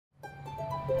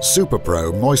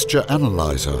Superpro Moisture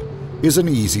Analyzer is an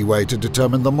easy way to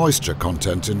determine the moisture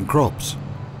content in crops,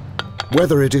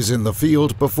 whether it is in the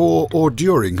field before or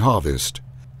during harvest,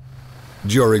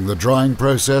 during the drying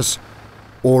process,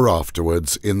 or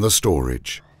afterwards in the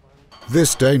storage.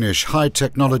 This Danish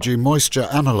high-technology moisture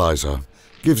analyzer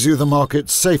gives you the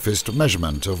market's safest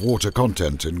measurement of water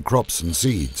content in crops and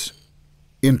seeds.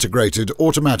 Integrated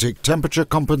automatic temperature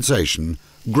compensation,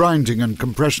 grinding and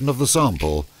compression of the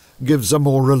sample gives a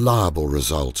more reliable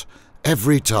result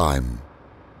every time.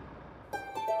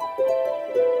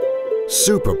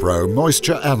 Superpro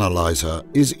Moisture Analyzer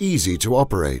is easy to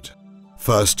operate.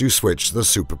 First you switch the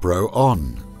Superpro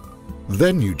on.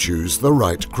 Then you choose the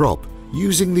right crop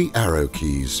using the arrow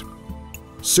keys.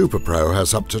 Superpro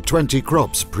has up to 20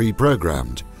 crops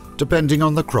pre-programmed, depending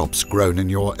on the crops grown in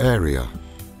your area.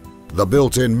 The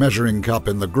built-in measuring cup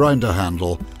in the grinder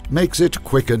handle makes it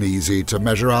quick and easy to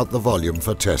measure out the volume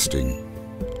for testing.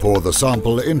 Pour the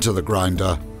sample into the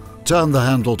grinder, turn the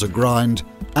handle to grind,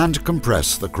 and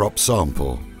compress the crop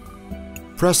sample.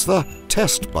 Press the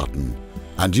Test button,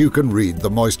 and you can read the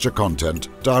moisture content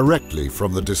directly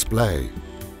from the display.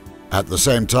 At the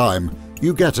same time,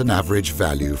 you get an average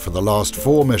value for the last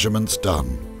 4 measurements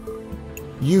done.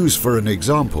 Use for an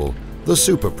example the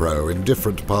Superpro in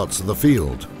different parts of the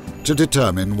field to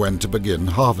determine when to begin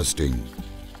harvesting.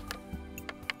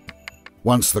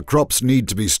 Once the crops need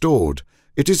to be stored,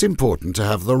 it is important to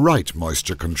have the right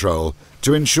moisture control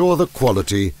to ensure the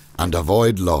quality and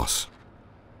avoid loss.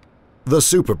 The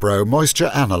Superpro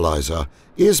Moisture Analyzer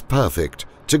is perfect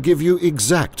to give you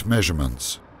exact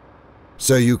measurements,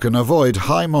 so you can avoid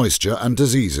high moisture and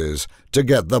diseases to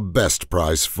get the best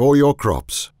price for your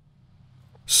crops.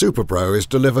 Superpro is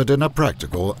delivered in a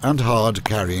practical and hard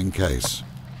carrying case,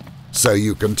 so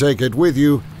you can take it with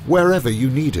you wherever you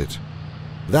need it.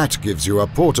 That gives you a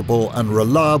portable and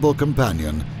reliable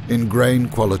companion in grain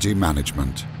quality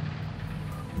management.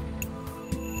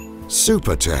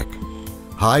 Supertech,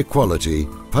 high quality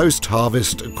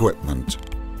post-harvest equipment.